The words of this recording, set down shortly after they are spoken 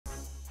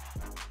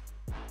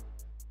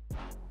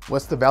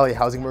What's the Valley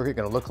housing market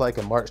going to look like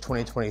in March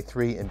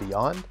 2023 and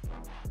beyond?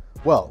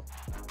 Well,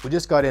 we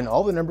just got in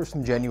all the numbers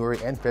from January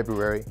and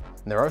February,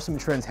 and there are some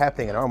trends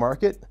happening in our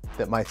market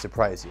that might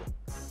surprise you.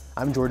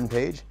 I'm Jordan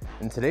Page,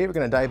 and today we're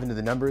going to dive into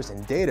the numbers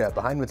and data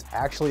behind what's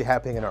actually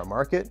happening in our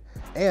market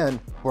and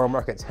where our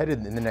market's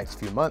headed in the next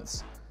few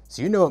months,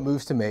 so you know what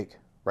moves to make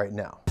right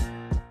now.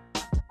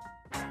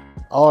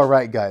 All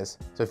right, guys,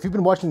 so if you've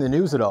been watching the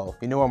news at all,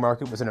 you know our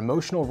market was an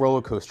emotional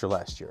roller coaster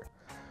last year.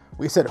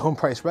 We set home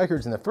price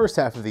records in the first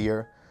half of the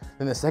year,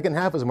 then the second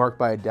half was marked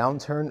by a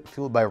downturn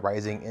fueled by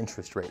rising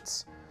interest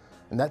rates.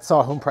 And that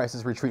saw home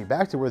prices retreat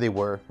back to where they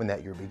were when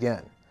that year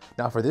began.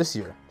 Now for this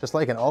year, just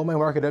like in all my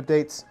market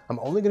updates, I'm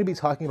only going to be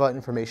talking about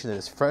information that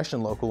is fresh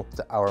and local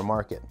to our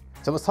market.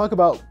 So let's talk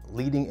about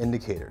leading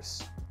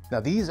indicators. Now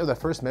these are the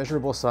first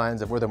measurable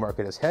signs of where the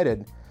market is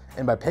headed,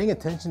 and by paying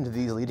attention to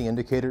these leading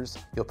indicators,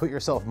 you'll put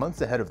yourself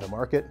months ahead of the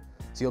market,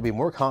 so you'll be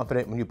more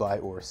confident when you buy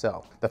or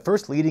sell. The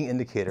first leading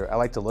indicator I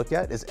like to look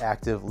at is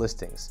active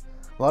listings.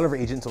 A lot of our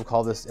agents will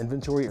call this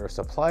inventory or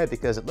supply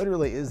because it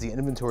literally is the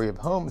inventory of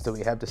homes that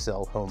we have to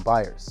sell home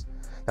buyers.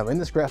 Now in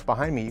this graph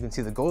behind me, you can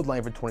see the gold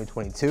line for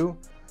 2022.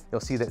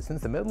 You'll see that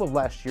since the middle of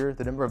last year,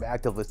 the number of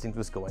active listings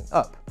was going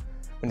up.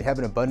 When you have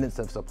an abundance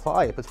of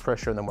supply, it puts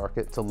pressure on the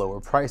market to lower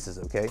prices,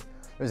 okay?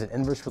 There's an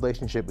inverse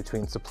relationship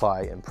between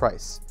supply and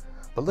price.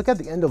 But look at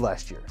the end of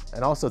last year,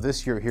 and also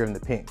this year here in the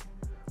pink.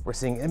 We're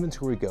seeing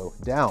inventory go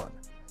down.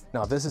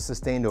 Now if this is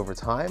sustained over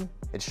time,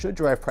 it should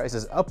drive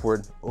prices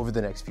upward over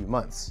the next few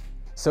months.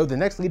 So the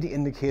next leading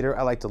indicator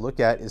I like to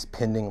look at is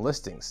pending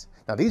listings.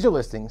 Now these are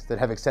listings that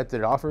have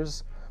accepted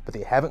offers, but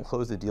they haven't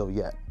closed the deal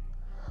yet.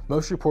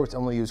 Most reports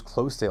only use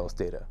closed sales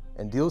data,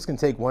 and deals can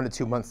take 1 to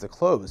 2 months to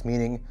close,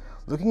 meaning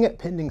looking at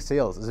pending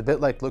sales is a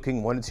bit like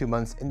looking 1 to 2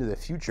 months into the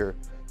future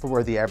for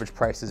where the average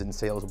prices and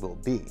sales will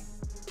be.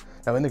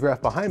 Now in the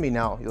graph behind me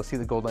now, you'll see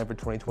the gold line for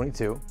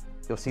 2022.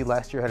 You'll see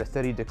last year had a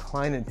steady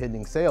decline in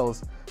pending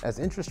sales as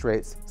interest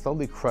rates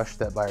slowly crushed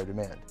that buyer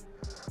demand.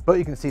 But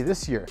you can see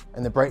this year,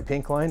 in the bright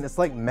pink line, it's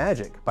like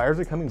magic. Buyers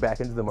are coming back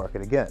into the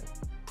market again.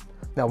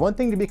 Now one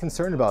thing to be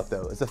concerned about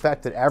though is the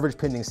fact that average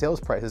pending sales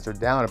prices are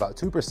down about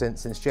 2%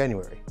 since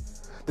January.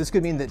 This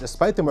could mean that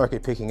despite the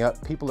market picking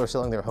up, people are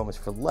selling their homes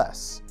for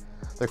less.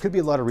 There could be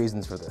a lot of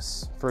reasons for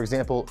this. For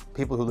example,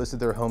 people who listed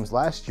their homes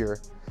last year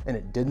and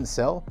it didn't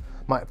sell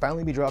might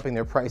finally be dropping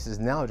their prices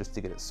now just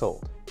to get it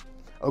sold.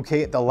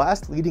 Okay, the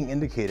last leading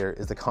indicator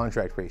is the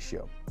contract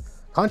ratio.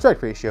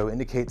 Contract ratio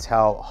indicates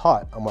how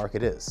hot a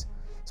market is.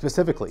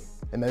 Specifically,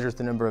 it measures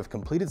the number of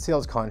completed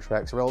sales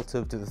contracts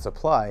relative to the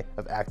supply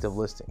of active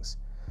listings.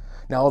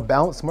 Now, a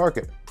balanced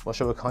market will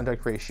show a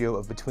contract ratio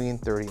of between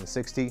 30 and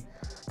 60.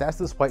 That's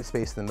this white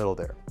space in the middle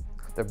there.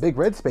 The big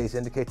red space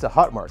indicates a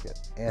hot market,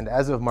 and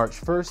as of March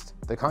 1st,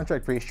 the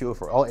contract ratio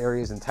for all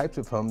areas and types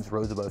of homes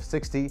rose above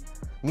 60,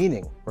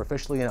 meaning we're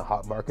officially in a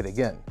hot market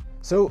again.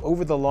 So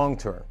over the long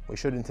term, we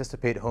should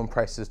anticipate home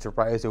prices to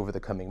rise over the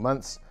coming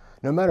months,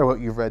 no matter what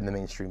you've read in the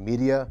mainstream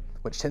media,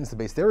 which tends to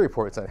base their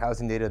reports on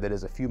housing data that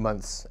is a few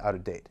months out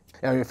of date.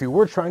 Now, if you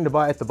were trying to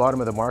buy at the bottom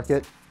of the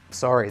market,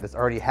 sorry, that's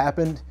already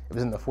happened. It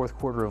was in the fourth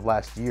quarter of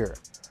last year.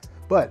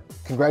 But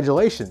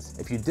congratulations,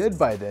 if you did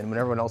buy then when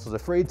everyone else was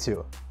afraid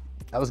to.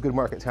 That was good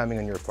market timing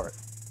on your part.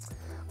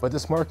 But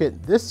this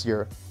market this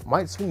year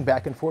might swing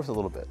back and forth a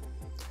little bit.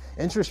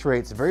 Interest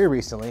rates very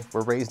recently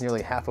were raised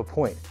nearly half a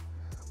point,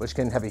 which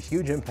can have a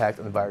huge impact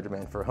on the buyer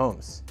demand for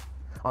homes.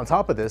 On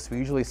top of this, we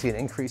usually see an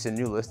increase in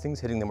new listings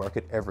hitting the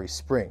market every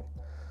spring.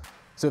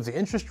 So if the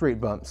interest rate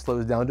bump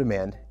slows down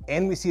demand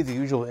and we see the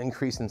usual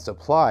increase in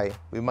supply,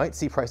 we might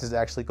see prices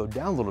actually go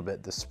down a little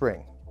bit this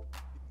spring.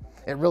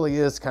 It really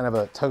is kind of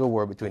a tug of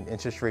war between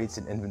interest rates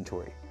and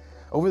inventory.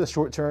 Over the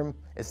short term,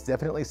 it's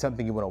definitely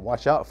something you want to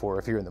watch out for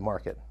if you're in the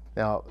market.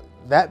 Now,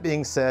 that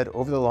being said,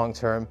 over the long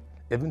term,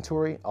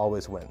 inventory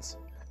always wins.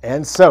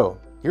 And so,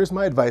 here's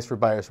my advice for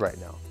buyers right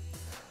now.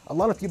 A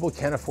lot of people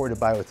can't afford to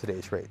buy with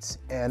today's rates,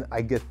 and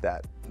I get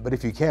that. But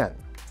if you can,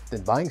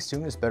 then buying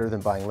soon is better than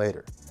buying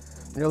later.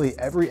 Nearly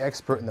every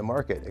expert in the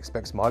market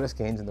expects modest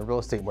gains in the real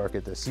estate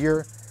market this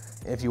year,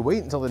 and if you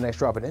wait until the next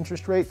drop in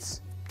interest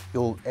rates,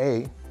 you'll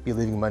A, be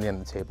leaving money on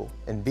the table,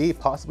 and B,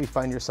 possibly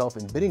find yourself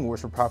in bidding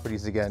wars for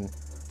properties again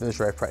to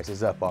drive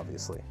prices up,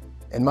 obviously.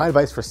 And my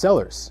advice for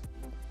sellers,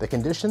 the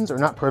conditions are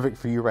not perfect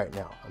for you right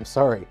now. I'm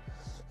sorry.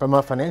 From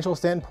a financial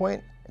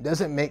standpoint, it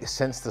doesn't make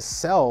sense to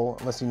sell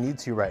unless you need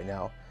to right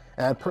now,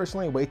 and I'd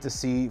personally wait to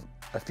see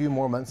a few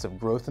more months of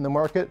growth in the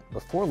market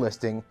before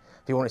listing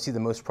if you want to see the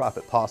most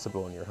profit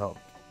possible in your home.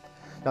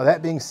 Now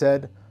that being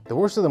said, the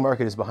worst of the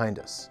market is behind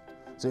us.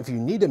 So if you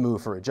need to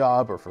move for a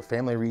job or for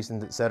family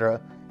reasons,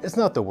 etc., it's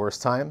not the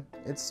worst time,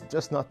 it's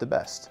just not the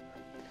best.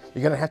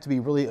 You're going to have to be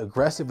really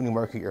aggressive when you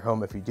market your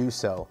home if you do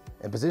sell,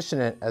 and position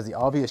it as the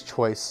obvious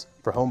choice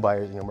for home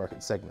buyers in your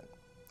market segment.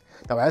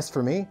 Now as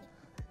for me,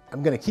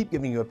 I'm going to keep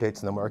giving you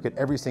updates in the market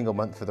every single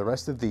month for the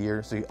rest of the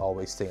year so you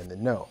always stay in the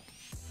know.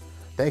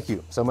 Thank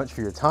you so much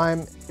for your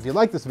time. If you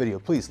like this video,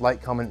 please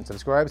like, comment, and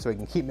subscribe so I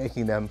can keep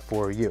making them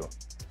for you.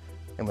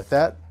 And with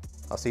that,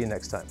 I'll see you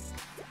next time.